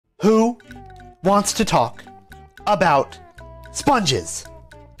wants to talk about sponges.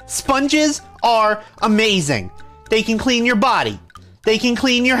 Sponges are amazing. They can clean your body. They can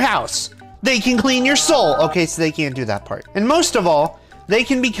clean your house. They can clean your soul. Okay, so they can't do that part. And most of all, they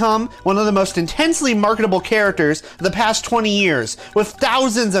can become one of the most intensely marketable characters of the past 20 years, with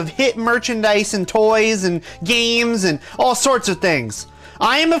thousands of hit merchandise and toys and games and all sorts of things.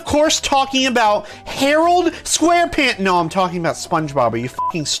 I am, of course, talking about Harold SquarePants. No, I'm talking about Spongebob. Are you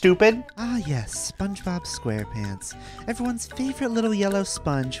fucking stupid? Ah yes, SpongeBob SquarePants. Everyone's favorite little yellow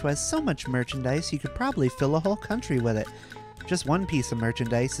sponge who has so much merchandise you could probably fill a whole country with it. Just one piece of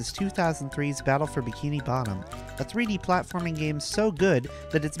merchandise is 2003's Battle for Bikini Bottom, a 3D platforming game so good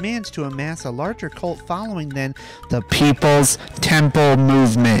that it's managed to amass a larger cult following than the People's Temple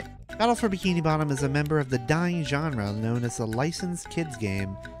Movement. Battle for Bikini Bottom is a member of the dying genre known as a licensed kids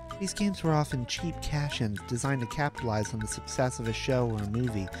game. These games were often cheap cash-ins designed to capitalize on the success of a show or a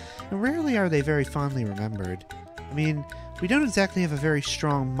movie, and rarely are they very fondly remembered. I mean, we don't exactly have a very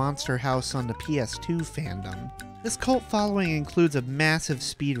strong Monster House on the PS2 fandom. This cult following includes a massive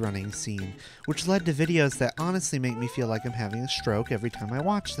speedrunning scene, which led to videos that honestly make me feel like I'm having a stroke every time I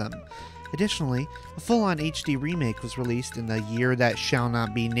watch them. Additionally, a full-on HD remake was released in the year that shall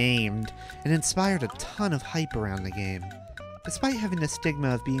not be named, and inspired a ton of hype around the game. Despite having the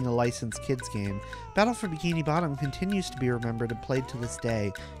stigma of being a licensed kids game, Battle for Bikini Bottom continues to be remembered and played to this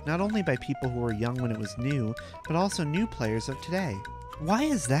day, not only by people who were young when it was new, but also new players of today. Why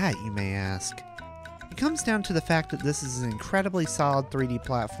is that, you may ask? It comes down to the fact that this is an incredibly solid 3D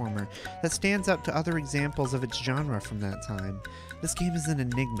platformer that stands up to other examples of its genre from that time. This game is an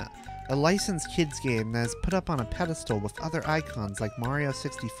enigma, a licensed kids game that is put up on a pedestal with other icons like Mario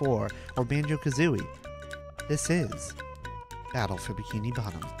 64 or Banjo-Kazooie. This is Battle for Bikini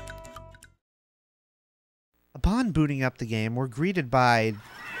Bottom. Upon booting up the game, we're greeted by...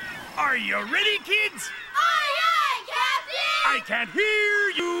 Are you ready, kids? Aye, aye, Captain! I can't hear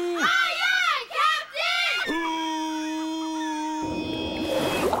you! Aye, aye, Captain!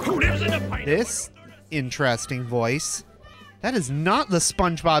 Who lives in a pint? this interesting voice. That is not the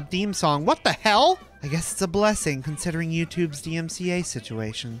SpongeBob theme song. What the hell? I guess it's a blessing considering YouTube's DMCA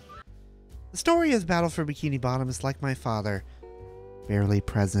situation. The story of Battle for Bikini Bottom is like my father. Barely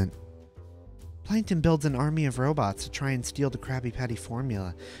present. Plankton builds an army of robots to try and steal the Krabby Patty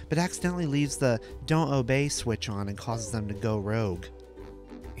formula, but accidentally leaves the don't obey switch on and causes them to go rogue.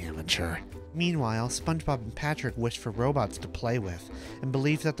 Amateur. Meanwhile, SpongeBob and Patrick wish for robots to play with, and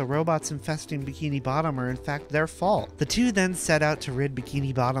believe that the robots infesting Bikini Bottom are in fact their fault. The two then set out to rid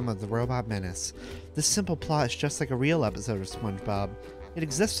Bikini Bottom of the robot menace. This simple plot is just like a real episode of SpongeBob. It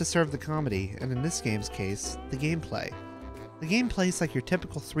exists to serve the comedy, and in this game's case, the gameplay. The game plays like your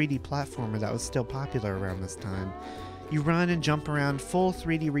typical 3D platformer that was still popular around this time. You run and jump around full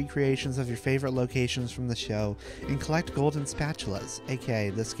 3D recreations of your favorite locations from the show and collect golden spatulas, aka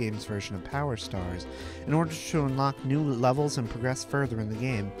this game's version of Power Stars, in order to unlock new levels and progress further in the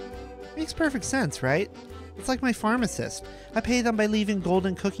game. Makes perfect sense, right? It's like my pharmacist. I pay them by leaving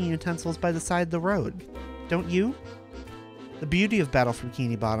golden cooking utensils by the side of the road. Don't you? The beauty of Battle for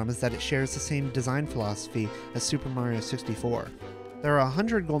Bikini Bottom is that it shares the same design philosophy as Super Mario 64. There are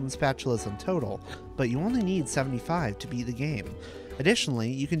 100 golden spatulas in total, but you only need 75 to beat the game.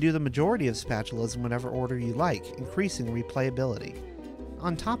 Additionally, you can do the majority of spatulas in whatever order you like, increasing replayability.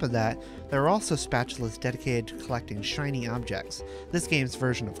 On top of that, there are also spatulas dedicated to collecting shiny objects, this game's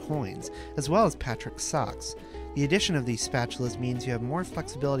version of coins, as well as Patrick's socks. The addition of these spatulas means you have more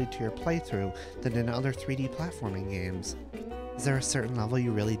flexibility to your playthrough than in other 3D platforming games. Is there a certain level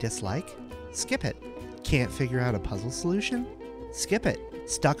you really dislike? Skip it. Can't figure out a puzzle solution? Skip it.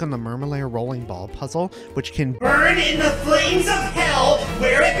 Stuck on the Mermalair rolling ball puzzle, which can burn in the flames of hell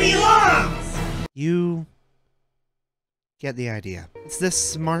where it belongs! You get the idea. It's this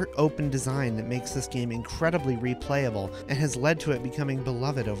smart, open design that makes this game incredibly replayable and has led to it becoming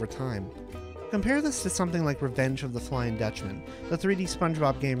beloved over time. Compare this to something like Revenge of the Flying Dutchman, the 3D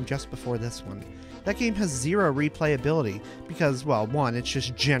SpongeBob game just before this one. That game has zero replayability because, well, one, it's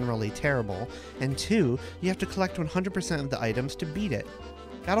just generally terrible, and two, you have to collect 100% of the items to beat it.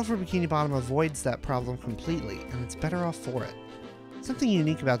 Battle for Bikini Bottom avoids that problem completely, and it's better off for it. Something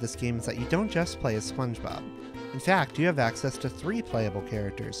unique about this game is that you don't just play as SpongeBob. In fact, you have access to 3 playable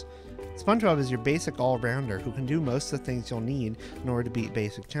characters. SpongeBob is your basic all-rounder who can do most of the things you'll need in order to beat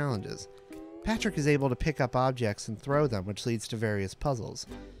basic challenges. Patrick is able to pick up objects and throw them, which leads to various puzzles.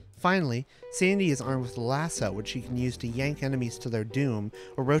 Finally, Sandy is armed with a lasso, which he can use to yank enemies to their doom,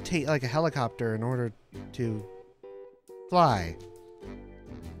 or rotate like a helicopter in order to fly.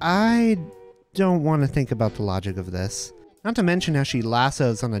 I don't want to think about the logic of this. Not to mention how she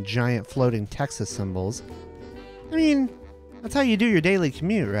lassos on the giant floating Texas symbols. I mean, that's how you do your daily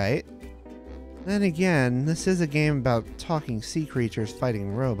commute, right? Then again, this is a game about talking sea creatures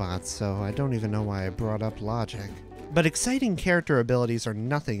fighting robots, so I don't even know why I brought up logic. But exciting character abilities are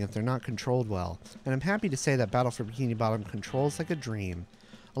nothing if they're not controlled well, and I'm happy to say that Battle for Bikini Bottom controls like a dream.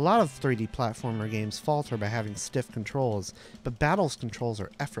 A lot of 3D platformer games falter by having stiff controls, but Battle's controls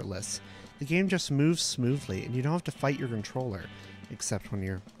are effortless. The game just moves smoothly, and you don't have to fight your controller, except when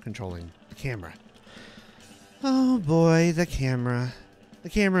you're controlling the camera. Oh boy, the camera. The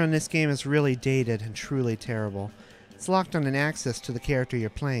camera in this game is really dated and truly terrible. It's locked on an axis to the character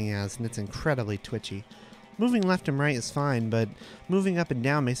you're playing as, and it's incredibly twitchy. Moving left and right is fine, but moving up and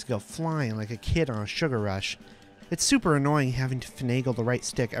down makes it go flying like a kid on a sugar rush. It's super annoying having to finagle the right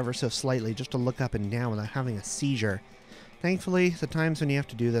stick ever so slightly just to look up and down without having a seizure. Thankfully, the times when you have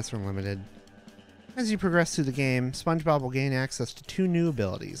to do this are limited. As you progress through the game, Spongebob will gain access to 2 new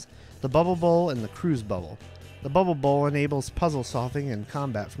abilities, the Bubble Bowl and the Cruise Bubble. The Bubble Bowl enables puzzle solving and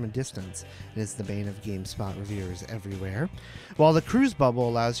combat from a distance, and is the bane of GameSpot reviewers everywhere, while the Cruise Bubble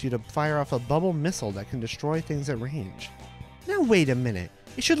allows you to fire off a bubble missile that can destroy things at range. Now wait a minute,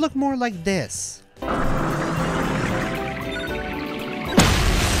 it should look more like this.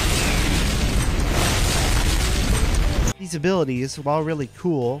 These abilities, while really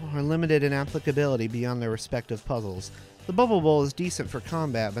cool, are limited in applicability beyond their respective puzzles. The Bubble Bowl is decent for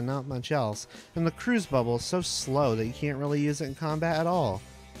combat, but not much else, and the Cruise Bubble is so slow that you can't really use it in combat at all.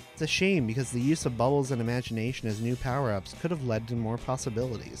 It's a shame because the use of bubbles and imagination as new power-ups could have led to more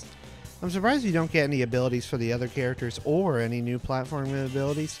possibilities. I'm surprised you don't get any abilities for the other characters or any new platforming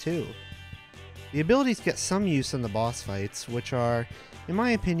abilities too. The abilities get some use in the boss fights, which are, in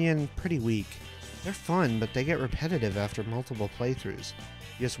my opinion, pretty weak. They're fun, but they get repetitive after multiple playthroughs.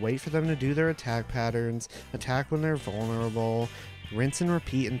 You just wait for them to do their attack patterns, attack when they're vulnerable, rinse and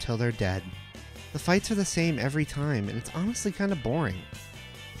repeat until they're dead. The fights are the same every time, and it's honestly kind of boring.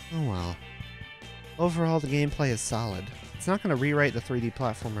 Oh well. Overall, the gameplay is solid. It's not going to rewrite the 3D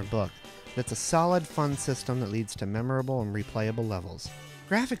platformer book, but it's a solid, fun system that leads to memorable and replayable levels.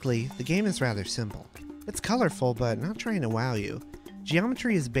 Graphically, the game is rather simple. It's colorful, but not trying to wow you.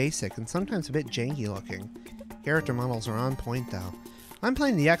 Geometry is basic and sometimes a bit janky looking. Character models are on point though. I'm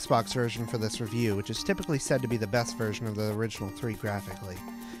playing the Xbox version for this review, which is typically said to be the best version of the original 3 graphically.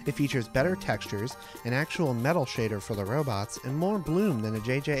 It features better textures, an actual metal shader for the robots, and more bloom than a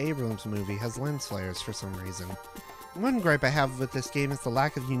J.J. Abrams movie has lens flares for some reason. One gripe I have with this game is the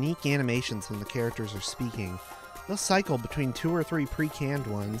lack of unique animations when the characters are speaking. They'll cycle between 2 or 3 pre-canned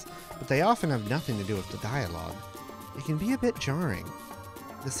ones, but they often have nothing to do with the dialogue. It can be a bit jarring.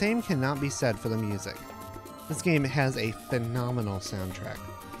 The same cannot be said for the music. This game has a phenomenal soundtrack.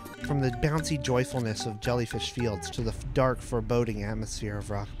 From the bouncy joyfulness of Jellyfish Fields to the dark, foreboding atmosphere of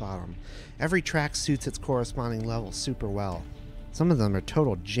Rock Bottom, every track suits its corresponding level super well. Some of them are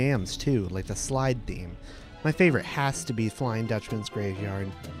total jams too, like the slide theme. My favorite has to be Flying Dutchman's Graveyard.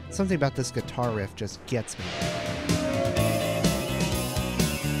 Something about this guitar riff just gets me.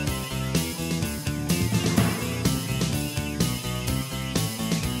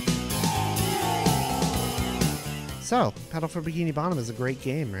 So, Battle for Bikini Bottom is a great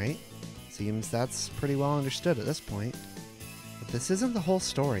game, right? Seems that's pretty well understood at this point. But this isn't the whole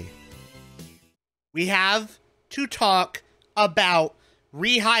story. We have to talk about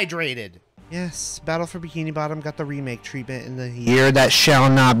Rehydrated. Yes, Battle for Bikini Bottom got the remake treatment in the year that shall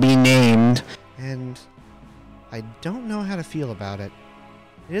not be named. And I don't know how to feel about it.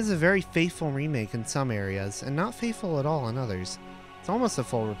 It is a very faithful remake in some areas, and not faithful at all in others. It's almost a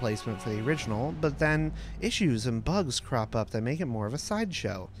full replacement for the original, but then issues and bugs crop up that make it more of a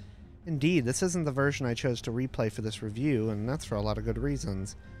sideshow. Indeed, this isn't the version I chose to replay for this review, and that's for a lot of good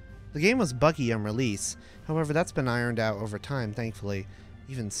reasons. The game was buggy on release, however that's been ironed out over time, thankfully.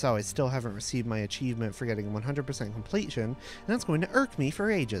 Even so, I still haven't received my achievement for getting 100% completion, and that's going to irk me for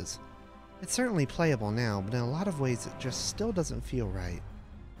ages. It's certainly playable now, but in a lot of ways it just still doesn't feel right.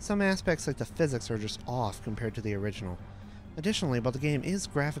 Some aspects like the physics are just off compared to the original. Additionally, while the game is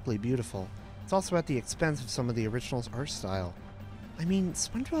graphically beautiful, it's also at the expense of some of the original's art style. I mean,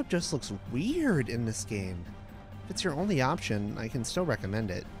 Spongebob just looks weird in this game. If it's your only option, I can still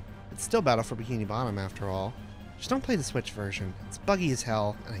recommend it. It's still Battle for Bikini Bottom after all. Just don't play the Switch version. It's buggy as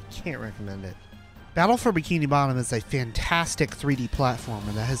hell, and I can't recommend it. Battle for Bikini Bottom is a fantastic 3D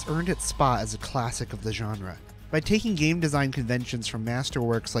platformer that has earned its spot as a classic of the genre. By taking game design conventions from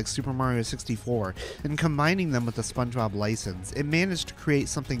masterworks like Super Mario 64 and combining them with the SpongeBob license, it managed to create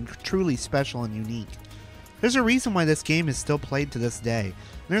something truly special and unique. There's a reason why this game is still played to this day,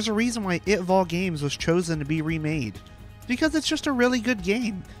 and there's a reason why It of all games was chosen to be remade. Because it's just a really good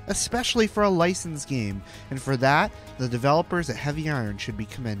game, especially for a licensed game, and for that, the developers at Heavy Iron should be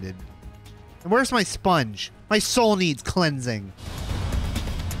commended. And where's my sponge? My soul needs cleansing.